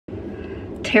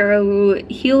Tarot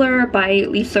Healer by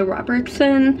Lisa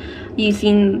Robertson,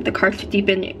 using the cards to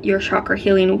deepen your chakra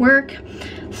healing work.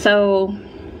 So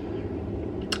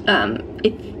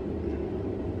if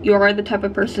you are the type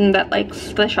of person that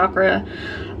likes the chakra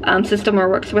system or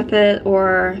works with it,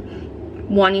 or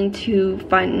wanting to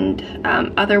find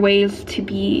other ways to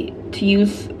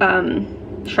use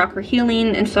chakra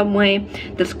healing in some way,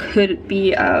 this could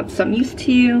be of some use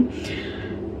to you.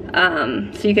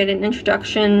 So you get an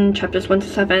introduction, chapters 1 to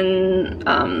 7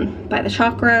 by the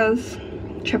chakras,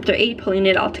 chapter 8 pulling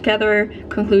it all together,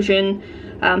 conclusion,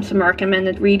 some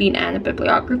recommended reading, and a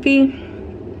bibliography.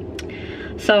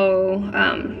 So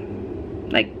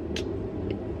like,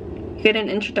 you get an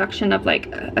introduction of like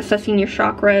assessing your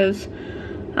chakras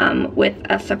with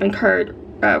a 7-card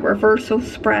reversal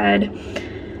spread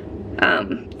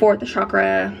for the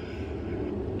chakra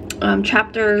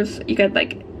chapters. You get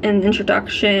like an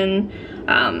introduction,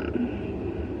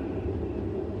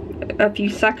 a few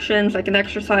sections like an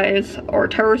exercise or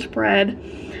tarot spread,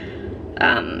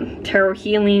 tarot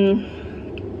healing,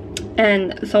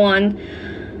 and so on.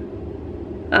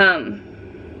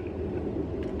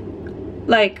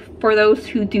 Like, for those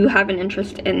who do have an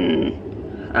interest in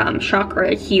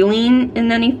chakra healing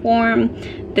in any form,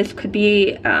 this could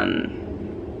be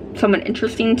somewhat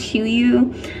interesting to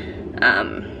you.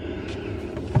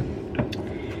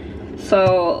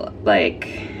 So like,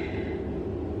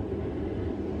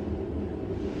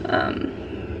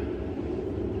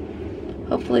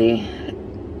 hopefully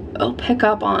I'll pick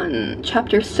up on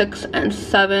chapter 6 and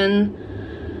 7.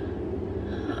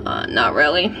 Not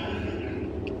really.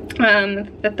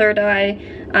 The third eye,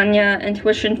 Anya,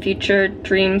 intuition, future,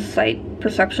 dreams, sight,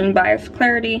 perception, bias,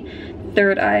 clarity.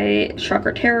 Third eye,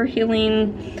 chakra tarot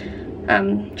healing.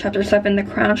 Chapter 7, the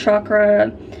crown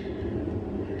chakra,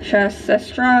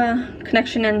 Shastra,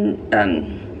 connection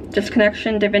and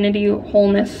disconnection, divinity,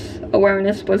 wholeness,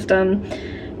 awareness, wisdom,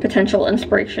 potential,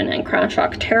 inspiration, and crown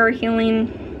chakra tarot healing.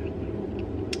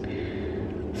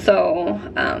 So,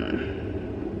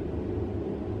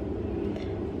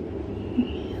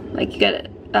 like, you get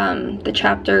the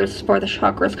chapters for the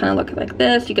chakras kind of look like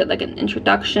this. You get like an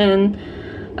introduction.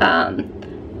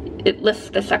 It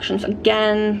lists the sections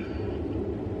again.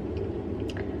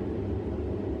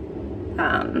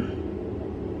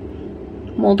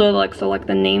 Moldo, like, so like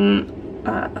the name,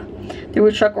 the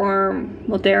root chakra, or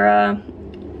Moldera,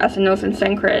 as it knows in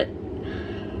Sanskrit.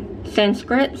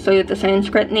 So you have the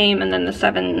Sanskrit name and then the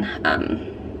 7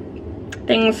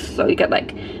 things. So you get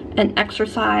like an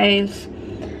exercise,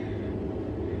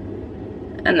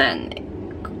 and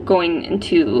then going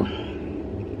into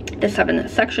the 7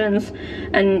 sections,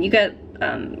 and you get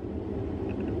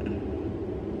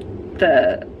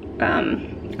the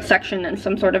section and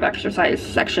some sort of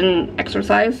section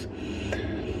exercise.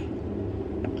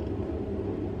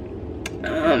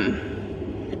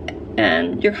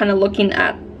 And you're kind of looking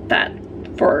at that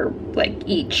for like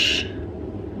each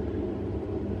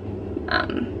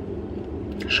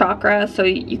chakra. So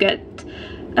you get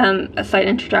a slight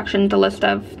introduction, the list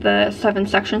of the 7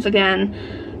 sections again,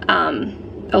 a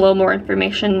little more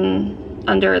information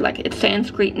under like its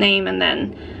Sanskrit name, and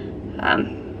then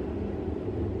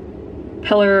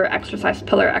pillar, exercise,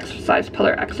 pillar, exercise,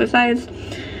 pillar, exercise.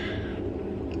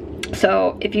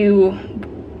 So if you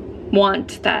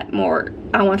want that more,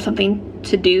 I want something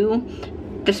to do,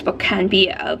 this book can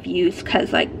be of use,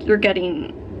 because like you're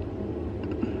getting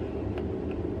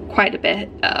quite a bit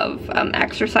of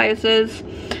exercises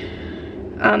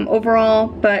overall.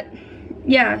 But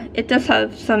yeah, it does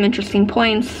have some interesting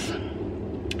points,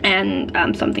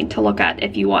 and something to look at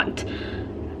if you want,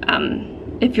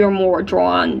 if you're more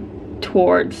drawn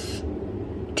towards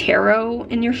tarot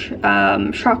in your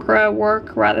chakra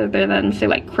work rather than say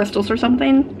like crystals or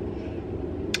something.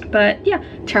 But yeah,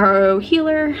 Tarot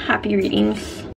Healer, happy readings.